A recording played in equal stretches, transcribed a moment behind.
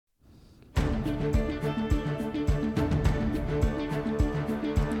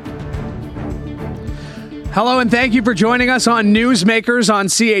Hello, and thank you for joining us on Newsmakers on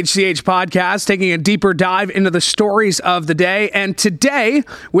CHCH Podcast, taking a deeper dive into the stories of the day. And today,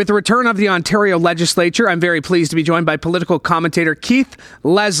 with the return of the Ontario Legislature, I'm very pleased to be joined by political commentator Keith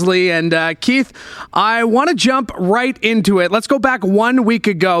Leslie. And Keith, I want to jump right into it. Let's go back 1 week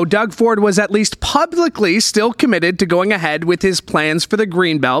ago. Doug Ford was at least publicly still committed to going ahead with his plans for the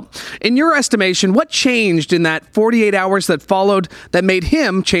Greenbelt. In your estimation, what changed in that 48 hours that followed that made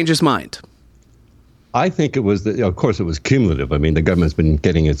him change his mind? I think it was, of course, it was cumulative. I mean, the government's been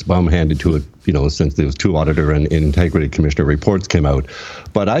getting its bum handed to it, since those two auditor and integrity commissioner reports came out.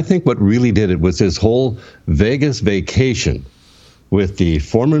 But I think what really did it was this whole Vegas vacation with the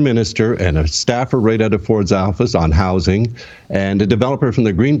former minister and a staffer right out of Ford's office on housing and a developer from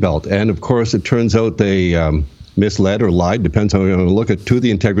the Greenbelt. And of course, it turns out they misled or lied, depends how you're going to look at, to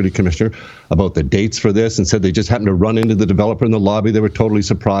the integrity commissioner about the dates for this, and said they just happened to run into the developer in the lobby. They were totally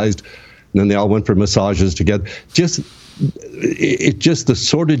surprised. And then they all went for massages together. Just the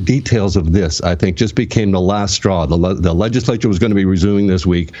sordid details of this, I think, just became the last straw. The legislature was going to be resuming this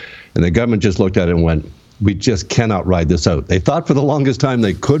week, and the government just looked at it and went, we just cannot ride this out. They thought for the longest time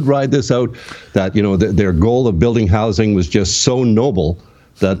they could ride this out, that, their goal of building housing was just so noble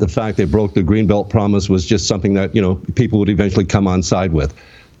that the fact they broke the Greenbelt promise was just something that, people would eventually come on side with.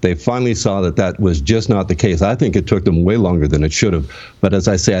 They finally saw that that was just not the case. I think it took them way longer than it should have. But as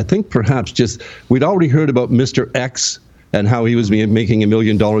I say, I think perhaps we'd already heard about Mr. X and how he was making $1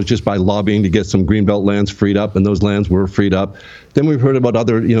 million just by lobbying to get some Greenbelt lands freed up, and those lands were freed up. Then we've heard about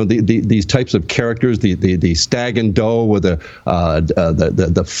other, these types of characters, the stag and doe, or the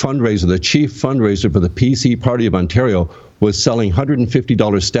fundraiser, the chief fundraiser for the PC Party of Ontario was selling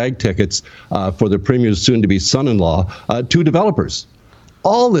 $150 stag tickets for the Premier's soon-to-be son-in-law to developers.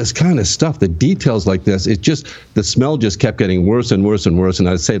 All this kind of stuff, the details like this, the smell just kept getting worse and worse and worse. And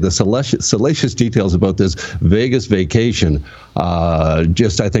I'd say the salacious details about this Vegas vacation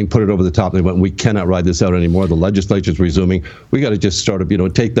I think, put it over the top. They went, we cannot ride this out anymore. The legislature's resuming. We got to just sort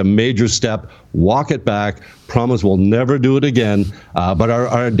of, take the major step, walk it back, promise we'll never do it again. But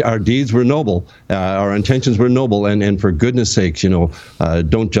our deeds were noble. Our intentions were noble. And for goodness sakes,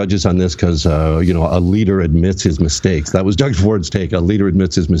 don't judge us on this because, a leader admits his mistakes. That was Doug Ford's take. A leader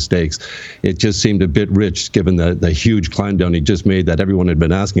admits his mistakes. It just seemed a bit rich given the huge climb down he just made that everyone had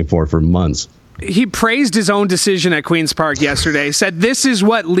been asking for months. He praised his own decision at Queen's Park yesterday, said, this is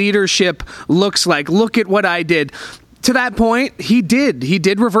what leadership looks like. Look at what I did. To that point, he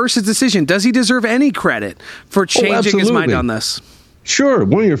did reverse his decision. Does he deserve any credit for changing his mind on this? Sure.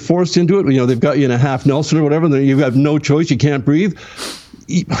 When you're forced into it, they've got you in a half Nelson or whatever, and you have no choice, you can't breathe.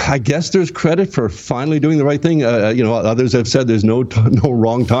 I guess there's credit for finally doing the right thing. Others have said there's no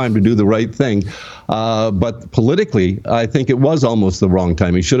wrong time to do the right thing. But politically, I think it was almost the wrong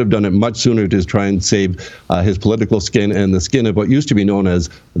time. He should have done it much sooner to try and save his political skin and the skin of what used to be known as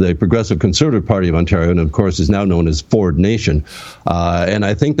the Progressive Conservative Party of Ontario, and of course is now known as Ford Nation. And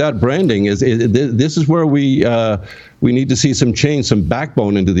I think that branding this is where we need to see some change, some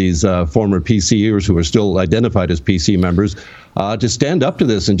backbone into these former PCers who are still identified as PC members, to stand up to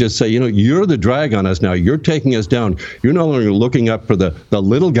this and just say, you're the drag on us now. You're taking us down. You're no longer looking up for the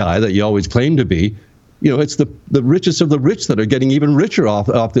little guy that you always claim to be. It's the richest of the rich that are getting even richer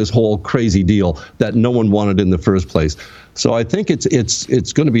off this whole crazy deal that no one wanted in the first place. So I think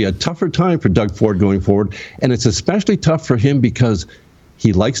it's going to be a tougher time for Doug Ford going forward, and it's especially tough for him because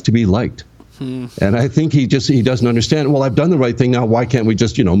he likes to be liked. And I think he doesn't understand, well, I've done the right thing now, why can't we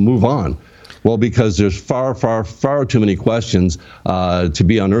just, move on? Well, because there's far, far, far too many questions to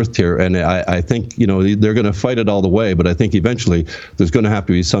be unearthed here. And I think, they're going to fight it all the way. But I think eventually there's going to have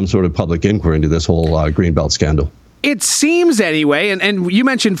to be some sort of public inquiry into this whole Greenbelt scandal. It seems anyway, and you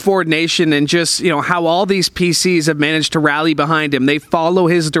mentioned Ford Nation and just, how all these PCs have managed to rally behind him. They follow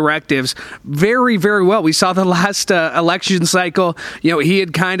his directives very, very well. We saw the last election cycle, he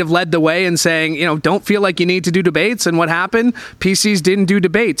had kind of led the way in saying, don't feel like you need to do debates. And what happened? PCs didn't do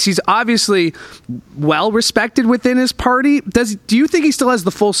debates. He's obviously well respected within his party. Do you think he still has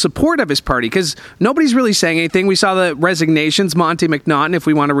the full support of his party? Because nobody's really saying anything. We saw the resignations, Monty McNaughton, if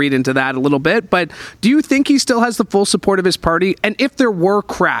we want to read into that a little bit. But do you think he still has the full support of his party? And if there were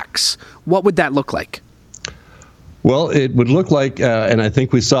cracks, what would that look like? Well, it would look like, and I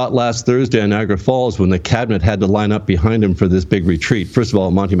think we saw it last Thursday in Niagara Falls when the cabinet had to line up behind him for this big retreat. First of all,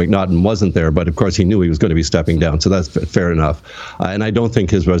 Monty McNaughton wasn't there, but of course he knew he was going to be stepping down, so that's fair enough. And I don't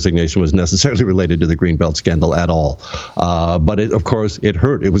think his resignation was necessarily related to the Greenbelt scandal at all. But of course, it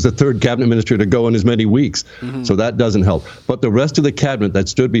hurt. It was the third cabinet minister to go in as many weeks, so that doesn't help. But the rest of the cabinet that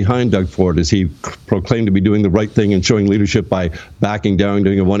stood behind Doug Ford as he proclaimed to be doing the right thing and showing leadership by backing down,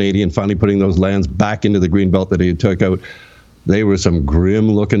 doing a 180, and finally putting those lands back into the Greenbelt that he had took out. They were some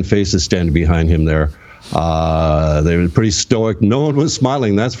grim-looking faces standing behind him there. They were pretty stoic. No one was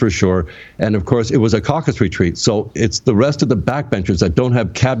smiling, that's for sure. And, of course, it was a caucus retreat. So it's the rest of the backbenchers that don't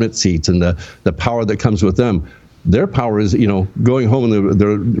have cabinet seats and the power that comes with them. Their power is, going home in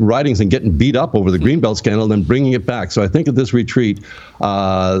their ridings and getting beat up over the Greenbelt scandal and then bringing it back. So I think at this retreat,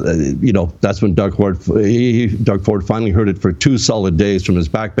 that's when Doug Ford finally heard it for 2 solid days from his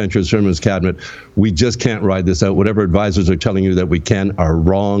backbenchers, from his cabinet. We just can't ride this out. Whatever advisors are telling you that we can are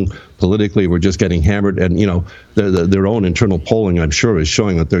wrong. Politically, we're just getting hammered. And, their own internal polling, I'm sure, is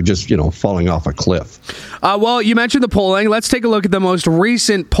showing that they're just, falling off a cliff. Well, you mentioned the polling. Let's take a look at the most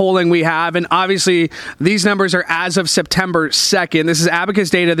recent polling we have. And obviously, these numbers are as of September 2nd. This is Abacus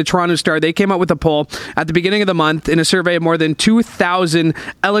data, the Toronto Star. They came out with a poll at the beginning of the month in a survey of more than 2,000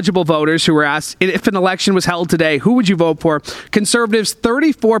 eligible voters who were asked if an election was held today, who would you vote for? Conservatives,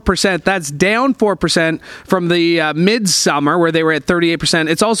 34%. That's down 4% from the midsummer where they were at 38%.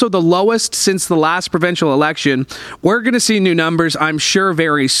 It's also the lowest since the last provincial election. We're going to see new numbers, I'm sure,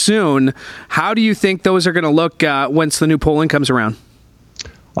 very soon. How do you think those are going to look once the new polling comes around?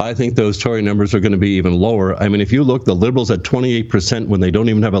 I think those Tory numbers are going to be even lower. I mean, if you look, the Liberals at 28% when they don't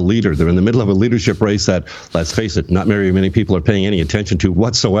even have a leader. They're in the middle of a leadership race that, let's face it, not very many people are paying any attention to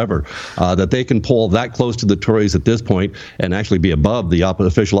whatsoever. That they can poll that close to the Tories at this point and actually be above the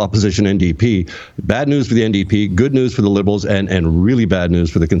official opposition NDP. Bad news for the NDP, good news for the Liberals, and really bad news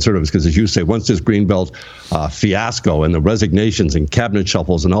for the Conservatives. Because as you say, once this Greenbelt fiasco and the resignations and cabinet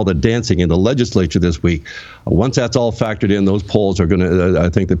shuffles and all the dancing in the legislature this week, once that's all factored in, those polls are going to, I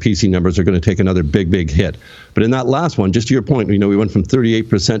think the PC numbers are going to take another big hit. But in that last one, just to your point, we went from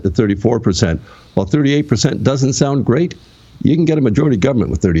 38% to 34%. Well, 38% doesn't sound great. You can get a majority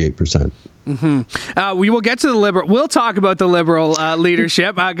government with 38%. We will get to the Liberal. We'll talk about the Liberal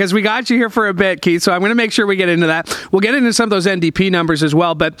leadership because we got you here for a bit, Keith. So I'm going to make sure we get into that. We'll get into some of those NDP numbers as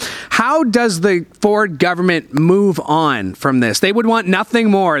well. But how does the Ford government move on from this? They would want nothing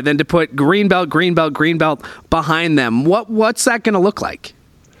more than to put Greenbelt behind them. What's that going to look like?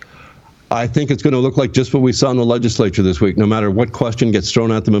 I think it's going to look like just what we saw in the legislature this week. No matter what question gets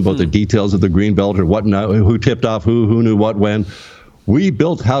thrown at them about the details of the Greenbelt or whatnot, who tipped off who knew what when. We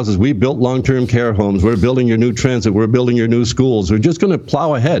built houses. We built long-term care homes. We're building your new transit. We're building your new schools. We're just going to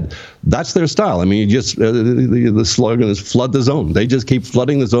plow ahead. That's their style. I mean, the slogan is flood the zone. They just keep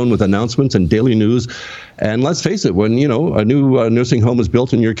flooding the zone with announcements and daily news. And let's face it, when, a new nursing home is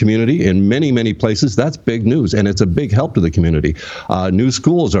built in your community in many, many places, that's big news. And it's a big help to the community. New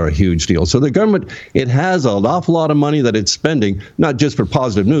schools are a huge deal. So the government, it has an awful lot of money that it's spending, not just for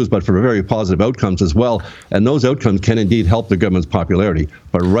positive news, but for very positive outcomes as well. And those outcomes can indeed help the government's popularity.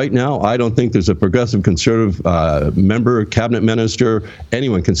 But right now, I don't think there's a progressive conservative member, cabinet minister,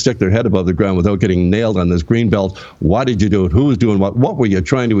 anyone can stick their head above the ground without getting nailed on this Greenbelt. Why did you do it? Who was doing what? What were you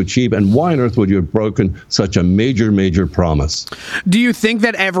trying to achieve? And why on earth would you have broken such a major promise? Do you think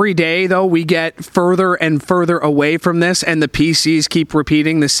that every day, though, we get further and further away from this and the PCs keep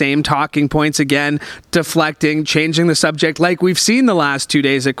repeating the same talking points again, deflecting, changing the subject like we've seen the last 2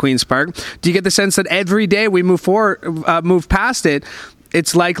 days at Queen's Park? Do you get the sense that every day we move past it,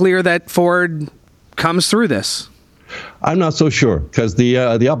 it's likelier that Ford comes through this? I'm not so sure, because the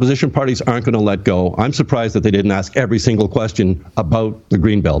opposition parties aren't going to let go. I'm surprised that they didn't ask every single question about the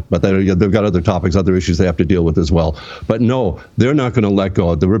Greenbelt, but they've got other topics, other issues they have to deal with as well. But no, they're not going to let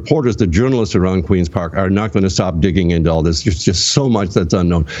go. The reporters, the journalists around Queen's Park are not going to stop digging into all this. There's just so much that's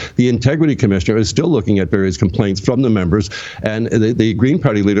unknown. The Integrity Commissioner is still looking at various complaints from the members, and the Green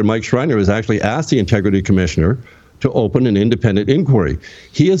Party leader, Mike Schreiner, has actually asked the Integrity Commissioner to open an independent inquiry.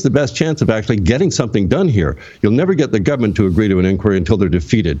 He has the best chance of actually getting something done here. You'll never get the government to agree to an inquiry until they're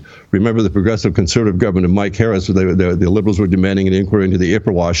defeated. Remember the progressive conservative government of Mike Harris, the Liberals were demanding an inquiry into the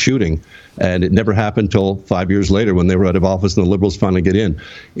Ipperwa shooting, and it never happened until 5 years later when they were out of office and the Liberals finally get in.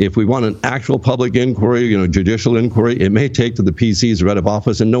 If we want an actual public inquiry, judicial inquiry, it may take till the PCs are out of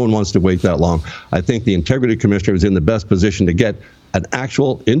office, and no one wants to wait that long. I think the Integrity Commissioner is in the best position to get an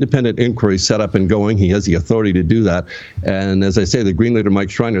actual independent inquiry set up and going. He has the authority to do that. And as I say, the Green leader, Mike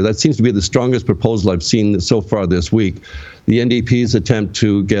Schreiner, that seems to be the strongest proposal I've seen so far this week. The NDP's attempt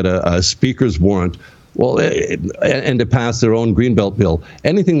to get a speaker's warrant Well, and to pass their own Greenbelt bill.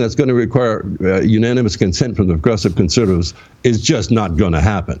 Anything that's going to require unanimous consent from the Progressive Conservatives is just not going to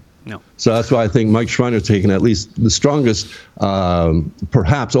happen. No. So that's why I think Mike Schreiner's taken at least the strongest,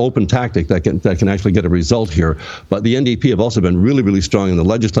 perhaps open tactic that can actually get a result here. But the NDP have also been really, really strong in the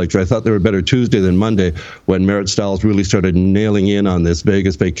legislature. I thought they were better Tuesday than Monday when Marit Stiles really started nailing in on this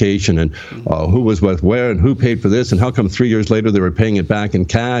Vegas vacation and who was with where and who paid for this and how come 3 years later they were paying it back in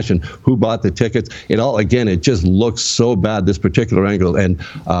cash and who bought the tickets. It just looks so bad, this particular angle. And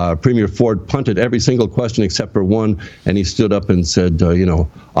Premier Ford punted every single question except for one, and he stood up and said,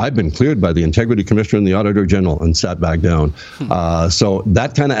 I've been cleared by the Integrity Commissioner and the Auditor General, and sat back down. So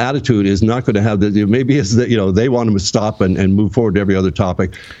that kind of attitude is not going to have maybe it's that, they want him to stop and move forward to every other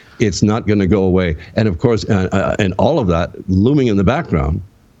topic. It's not going to go away. And of course, and all of that looming in the background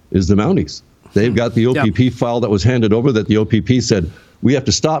is the Mounties. They've got the OPP file that was handed over that the OPP said, we have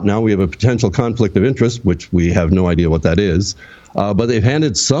to stop now. We have a potential conflict of interest, which we have no idea what that is. But they've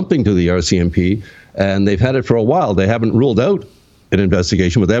handed something to the RCMP, and they've had it for a while. They haven't ruled out an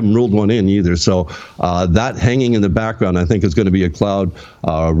investigation, but they haven't ruled one in either. So that hanging in the background, I think, is going to be a cloud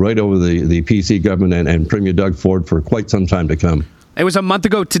right over the PC government and Premier Doug Ford for quite some time to come. It was a month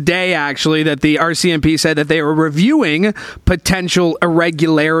ago today, actually, that the RCMP said that they were reviewing potential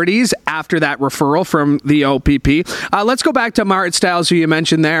irregularities after that referral from the OPP. Let's go back to Marit Stiles, who you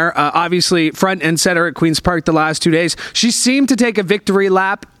mentioned there. Obviously, front and center at Queen's Park the last 2 days. She seemed to take a victory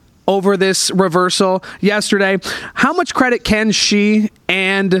lap over this reversal yesterday. How much credit can she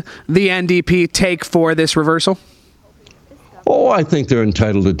and the NDP take for this reversal? Oh, I think they're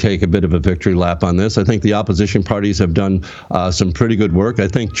entitled to take a bit of a victory lap on this. I think the opposition parties have done some pretty good work. I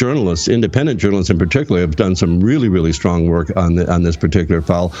think journalists, independent journalists in particular, have done some really, really strong work on this particular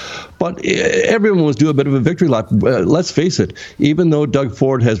file. But everyone was due a bit of a victory lap. Let's face it, even though Doug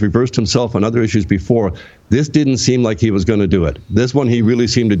Ford has reversed himself on other issues before, this didn't seem like he was going to do it. This one, he really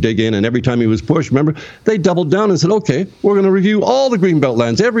seemed to dig in, and every time he was pushed, remember, they doubled down and said, okay, we're going to review all the Greenbelt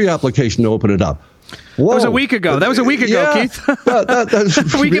lands, every application to open it up. Whoa. That was a week ago. Keith.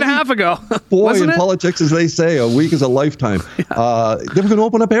 That's a week and a half ago. Boy, in politics, as they say, a week is a lifetime. Yeah. They were going to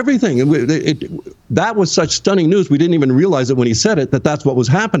open up everything. That was such stunning news. We didn't even realize it when he said it, that's what was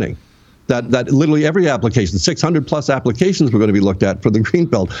happening. That literally every application, 600 plus applications were going to be looked at for the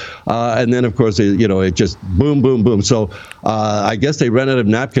Greenbelt. And then, of course, it just boom, boom, boom. So I guess they ran out of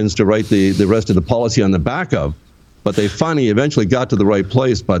napkins to write the rest of the policy on the back of. But they finally eventually got to the right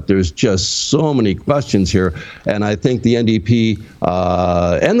place. But there's just so many questions here. And I think the NDP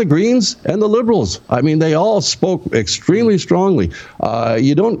and the Greens and the Liberals, I mean, they all spoke extremely strongly.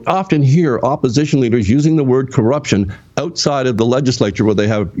 You don't often hear opposition leaders using the word corruption outside of the legislature where they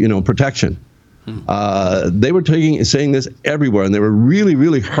have, protection. They were saying this everywhere, and they were really,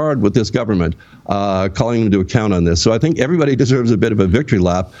 really hard with this government, calling them to account on this. So I think everybody deserves a bit of a victory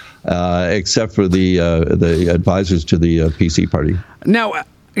lap, except for the advisors to the PC party. Now,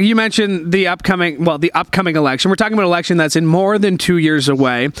 you mentioned the upcoming election. We're talking about an election that's in more than 2 years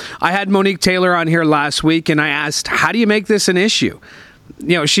away. I had Monique Taylor on here last week, and I asked, how do you make this an issue?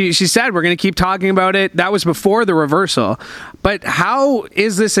 She said, we're going to keep talking about it. That was before the reversal. But how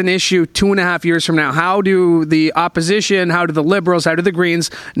is this an issue 2.5 years from now? How do the opposition, how do the Liberals, how do the Greens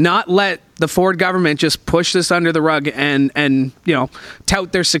not let the Ford government just push this under the rug and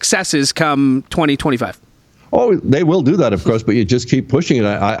tout their successes come 2025? Oh, they will do that, of course, but you just keep pushing it.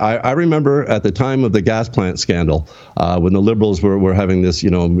 I remember at the time of the gas plant scandal, when the Liberals were having this,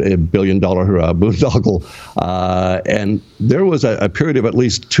 $1 billion boondoggle, and there was a period of at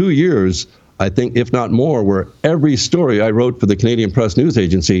least 2 years, I think, if not more, where every story I wrote for the Canadian Press News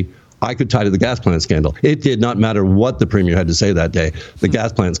Agency, I could tie to the gas plant scandal. It did not matter what the Premier had to say that day. The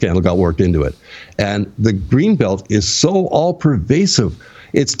gas plant scandal got worked into it. And the Greenbelt is so all-pervasive.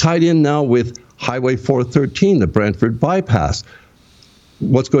 It's tied in now with Highway 413, the Brantford bypass,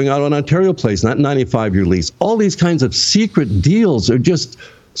 what's going on Ontario Place, that 95-year lease. All these kinds of secret deals are just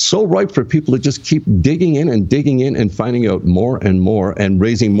so ripe for people to just keep digging in and finding out more and more and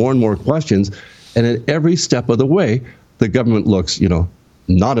raising more and more questions. And at every step of the way, the government looks,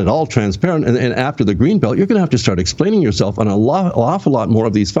 not at all transparent. And after the Greenbelt, you're going to have to start explaining yourself on an awful lot more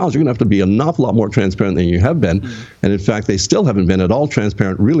of these files. You're going to have to be an awful lot more transparent than you have been. And in fact, they still haven't been at all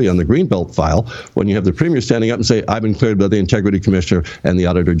transparent really on the Greenbelt file when you have the Premier standing up and say, I've been cleared by the Integrity Commissioner and the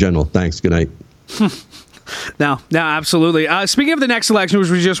Auditor General. Thanks. Good night. No, absolutely. Speaking of the next election, which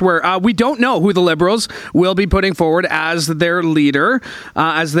we just were, we don't know who the Liberals will be putting forward as their leader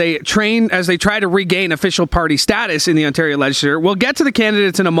as they try to regain official party status in the Ontario Legislature. We'll get to the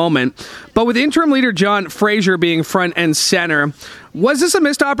candidates in a moment, but with interim leader John Fraser being front and center, was this a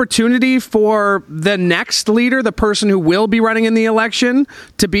missed opportunity for the next leader, the person who will be running in the election,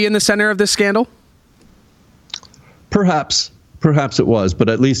 to be in the center of this scandal? Perhaps it was, but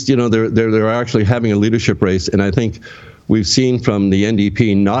at least, they're actually having a leadership race. And I think we've seen from the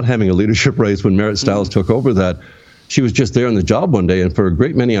NDP not having a leadership race when Marit Stiles took over that she was just there on the job one day. And for a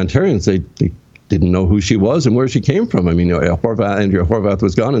great many Ontarians, they didn't know who she was and where she came from. I mean, Andrea Horwath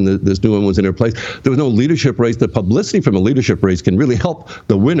was gone and this new one was in her place. There was no leadership race. The publicity from a leadership race can really help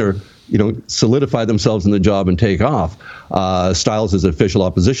the winner, solidify themselves in the job and take off. Stiles is official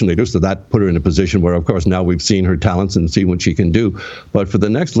opposition leader, so that put her in a position where, of course, now we've seen her talents and see what she can do. But for the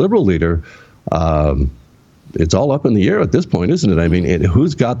next Liberal leader, it's all up in the air at this point, isn't it? I mean,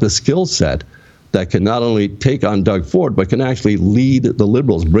 who's got the skill set that can not only take on Doug Ford, but can actually lead the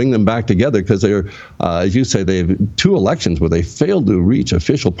Liberals, bring them back together, because they're, as you say, they have 2 elections where they failed to reach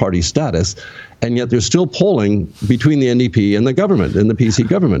official party status, and yet they're still polling between the NDP and the government, and the PC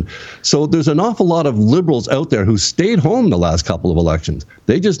government. So there's an awful lot of Liberals out there who stayed home the last couple of elections.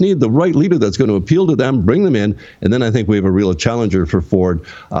 They just need the right leader that's going to appeal to them, bring them in, and then I think we have a real challenger for Ford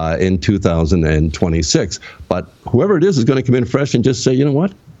in 2026. But whoever it is going to come in fresh and just say, you know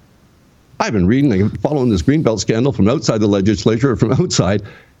what? I've been reading and following this Greenbelt scandal from outside the legislature or from outside,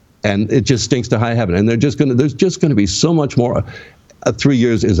 and it just stinks to high heaven. And there's just going to be so much more. 3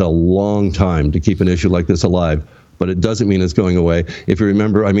 years is a long time to keep an issue like this alive, but it doesn't mean it's going away. If you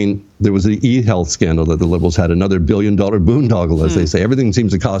remember, I mean, there was the e-health scandal that the Liberals had, another billion-dollar boondoggle, as they say. Everything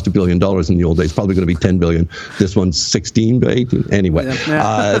seems to cost $1 billion in the old days. Probably going to be $10 billion. This one's 16, 18. Anyway,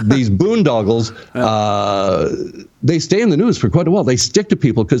 these boondoggles, they stay in the news for quite a while. They stick to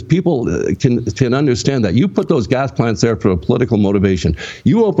people because people can understand that. You put those gas plants there for a political motivation.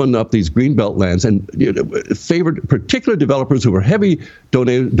 You open up these Greenbelt lands and favored particular developers who were heavy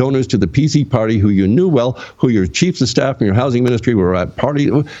donors to the PC party, who you knew well, who your chiefs of staff and your housing ministry were at party.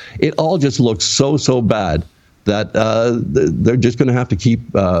 It all just looks so bad that they're just going to have to keep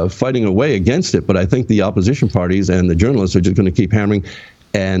fighting away against it. But I think the opposition parties and the journalists are just going to keep hammering,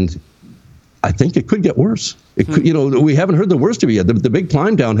 and I think it could get worse. It could, we haven't heard the worst of it yet. The big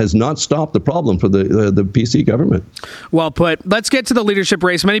climb down has not stopped the problem for the PC government. Well put. Let's get to the leadership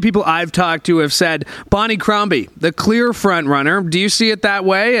race. Many people I've talked to have said Bonnie Crombie, the clear front runner. Do you see it that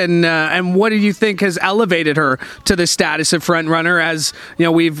way? And what do you think has elevated her to the status of front runner? As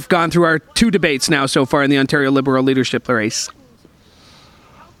we've gone through our 2 debates now so far in the Ontario Liberal leadership race.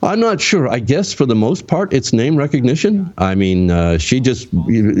 I'm not sure. I guess for the most part, it's name recognition. I mean, she just,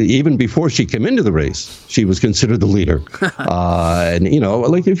 even before she came into the race, she was considered the leader. And,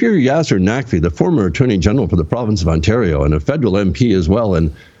 like if you're Yasser Naqvi, the former Attorney General for the province of Ontario and a federal MP as well,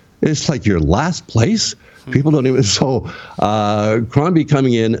 and it's like your last place. People don't even. So Crombie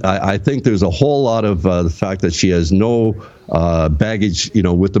coming in, I think there's a whole lot of the fact that she has no baggage,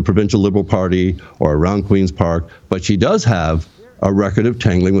 with the provincial Liberal Party or around Queen's Park, but she does have a record of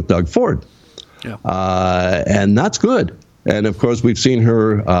tangling with Doug Ford. Yeah. And that's good. And of course, we've seen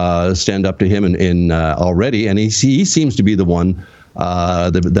her stand up to him in already, and he seems to be the one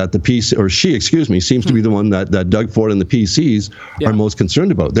that the PC, or she, seems to be the one that Doug Ford and the PCs are most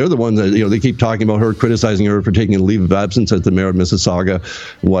concerned about. They're the ones that, they keep talking about her, criticizing her for taking a leave of absence as the mayor of Mississauga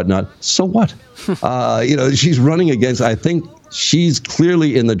and whatnot. So what? She's running against, I think, she's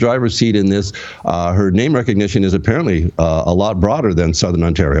clearly in the driver's seat in this. Her name recognition is apparently a lot broader than Southern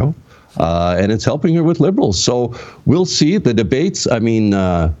Ontario, and it's helping her with Liberals. So we'll see. The debates, I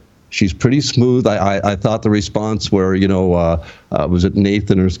mean, she's pretty smooth. I thought the response where, was it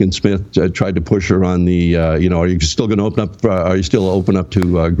Nathan Erskine Smith tried to push her on the, are you still going to open up, are you still open up to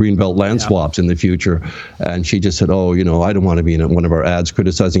Greenbelt land swaps in the future? And she just said, I don't want to be in one of our ads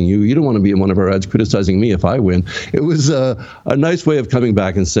criticizing you. You don't want to be in one of our ads criticizing me if I win. It was a nice way of coming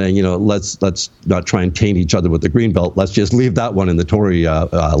back and saying, let's not try and taint each other with the Greenbelt. Let's just leave that one in the Tory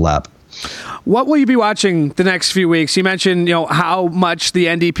lap. What will you be watching the next few weeks? You mentioned, how much the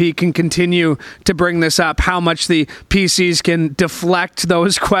NDP can continue to bring this up, how much the PCs can deflect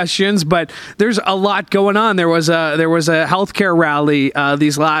those questions, but there's a lot going on. There was a healthcare rally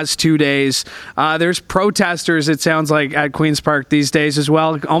these last 2 days. There's protesters, it sounds like, at Queen's Park these days as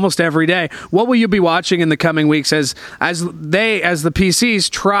well, almost every day. What will you be watching in the coming weeks as the PCs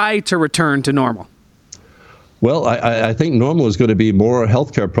try to return to normal? Well, I think normal is going to be more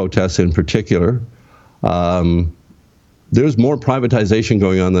healthcare protests in particular. there's more privatization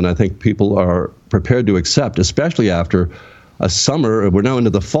going on than I think people are prepared to accept, especially after a summer, we're now into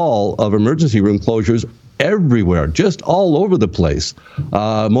the fall, of emergency room closures everywhere, just all over the place.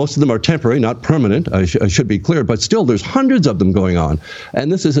 Most of them are temporary, not permanent, I should be clear, but still there's hundreds of them going on.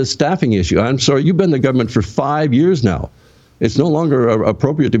 And this is a staffing issue. I'm sorry, you've been in the government for 5 years now. It's no longer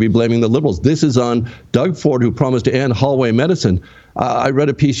appropriate to be blaming the Liberals. This is on Doug Ford, who promised to end hallway medicine. I read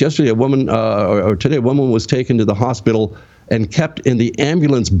a piece yesterday, today, a woman was taken to the hospital and kept in the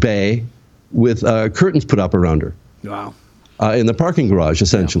ambulance bay with curtains put up around her. Wow. In the parking garage,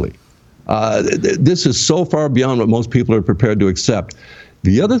 essentially. This is so far beyond what most people are prepared to accept.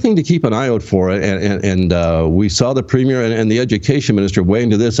 The other thing to keep an eye out for, and we saw the Premier and the Education Minister weigh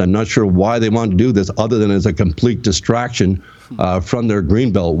into this. I'm not sure why they want to do this other than as a complete distraction from their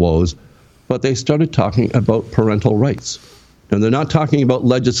Greenbelt woes, but they started talking about parental rights. And they're not talking about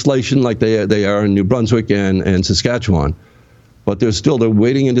legislation like they are in New Brunswick and Saskatchewan, but they're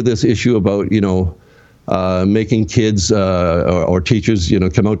wading into this issue about, making kids or teachers,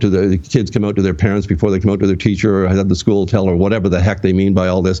 come out to their parents before they come out to their teacher, or have the school tell, or whatever the heck they mean by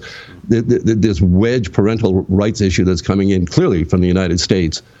all this. This wedge parental rights issue that's coming in clearly from the United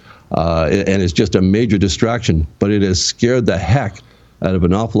States, and it's just a major distraction. But it has scared the heck out of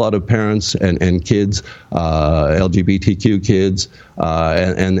an awful lot of parents and kids, LGBTQ kids,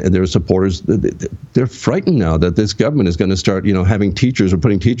 and their supporters. They're frightened now that this government is going to start, having teachers, or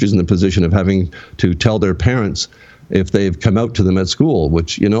putting teachers in the position of having to tell their parents if they've come out to them at school,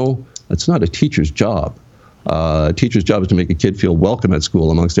 which, it's not a teacher's job. A teacher's job is to make a kid feel welcome at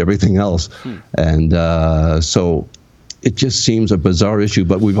school amongst everything else. And so it just seems a bizarre issue,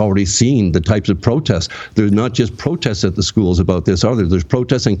 but we've already seen the types of protests. There's not just protests at the schools about this, are there? There's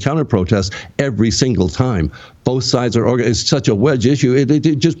protests and counter-protests every single time. Both sides are organized. It's such a wedge issue.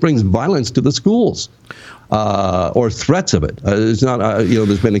 It just brings violence to the schools, or threats of it. It's not,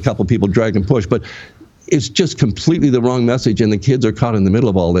 there's been a couple of people dragged and pushed, but it's just completely the wrong message, and the kids are caught in the middle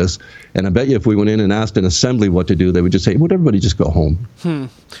of all this. And I bet you if we went in and asked an assembly what to do, they would just say, would everybody just go home?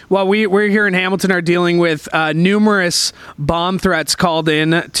 Well, we're here in Hamilton are dealing with numerous bomb threats called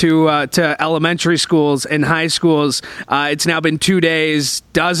in to elementary schools and high schools. It's now been 2 days.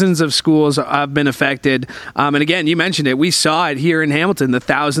 Dozens of schools have been affected. And again, you mentioned it. We saw it here in Hamilton, the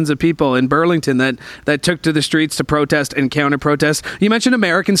thousands of people in Burlington that took to the streets to protest and counter-protest. You mentioned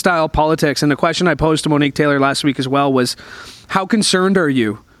American-style politics, and the question I posed to Monique Taylor last week as well was, how concerned are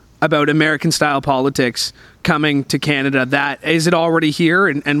you about American-style politics coming to Canada? Is it already here,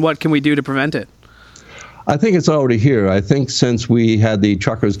 and what can we do to prevent it? I think it's already here. I think since we had the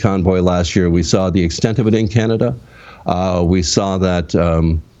truckers' convoy last year, we saw the extent of it in Canada. We saw that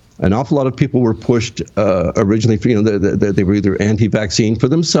an awful lot of people were pushed originally. They were either anti-vaccine for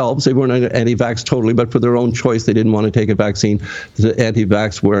themselves. They weren't anti-vax totally, but for their own choice, they didn't want to take a vaccine.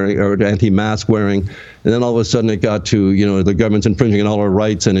 Anti-vax wearing or anti-mask wearing, and then all of a sudden it got to the government's infringing on all our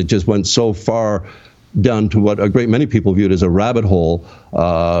rights, and it just went so far down to what a great many people viewed as a rabbit hole.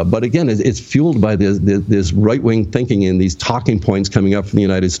 But again, it's fueled by this right-wing thinking and these talking points coming up from the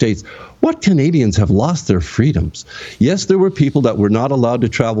United States. What Canadians have lost their freedoms? Yes, there were people that were not allowed to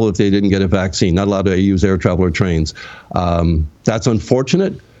travel if they didn't get a vaccine, not allowed to use air travel or trains. That's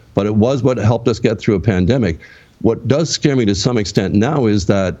unfortunate, but it was what helped us get through a pandemic. What does scare me to some extent now is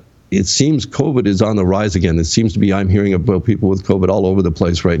that it seems COVID is on the rise again. It seems to be, I'm hearing about people with COVID all over the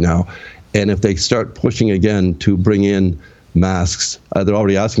place right now. And if they start pushing again to bring in masks, they're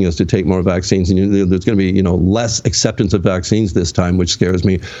already asking us to take more vaccines, and there's going to be less acceptance of vaccines this time, which scares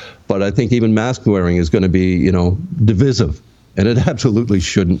me. But I think even mask wearing is going to be divisive, and it absolutely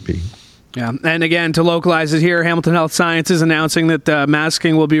shouldn't be. Yeah, and again, to localize it here, Hamilton Health Sciences announcing that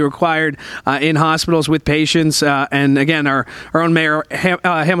masking will be required in hospitals with patients. And again, our own mayor,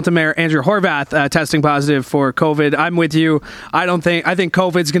 Hamilton Mayor Andrew Horvath, testing positive for COVID. I'm with you. I think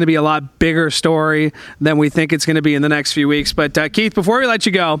COVID's going to be a lot bigger story than we think it's going to be in the next few weeks. But Keith, before we let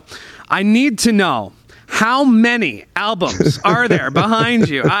you go, I need to know, how many albums are there behind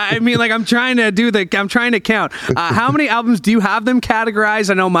you? I mean, I'm trying to count. How many albums do you have them categorized?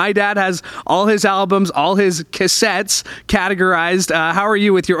 I know my dad has all his albums, all his cassettes categorized. How are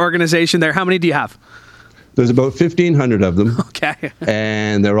you with your organization there? How many do you have? There's about 1,500 of them. Okay.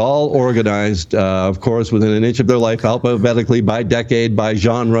 And they're all organized, of course, within an inch of their life, alphabetically, by decade, by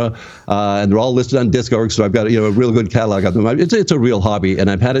genre. And they're all listed on Discogs, so I've got a real good catalog of them. It's a real hobby, and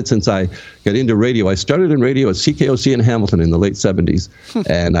I've had it since I got into radio. I started in radio at CKOC in Hamilton in the late 70s,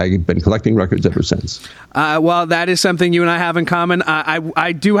 and I've been collecting records ever since. Well, that is something you and I have in common.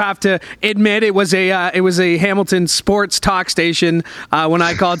 I do have to admit it was a Hamilton sports talk station when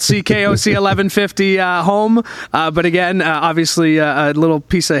I called CKOC 1150 home. home. But again, obviously a little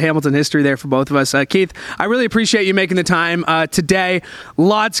piece of Hamilton history there for both of us. Keith, I really appreciate you making the time today.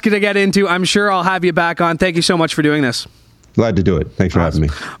 Lots to get into. I'm sure I'll have you back on. Thank you so much for doing this. Glad to do it. Thanks for having me.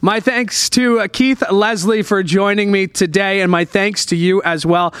 My thanks to Keith Leslie for joining me today, and my thanks to you as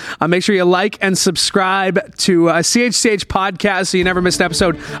well. Make sure you like and subscribe to A CHCH Podcast so you never miss an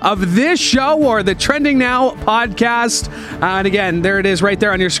episode of this show or the Trending Now podcast. And again, there it is right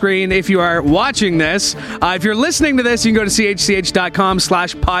there on your screen if you are watching this. If you're listening to this, you can go to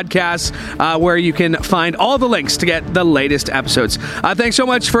chch.com/podcast where you can find all the links to get the latest episodes. Thanks so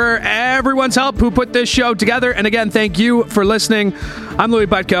much for everyone's help who put this show together. And again, thank you for listening. I'm Louie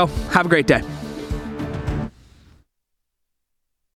Butko. Have a great day.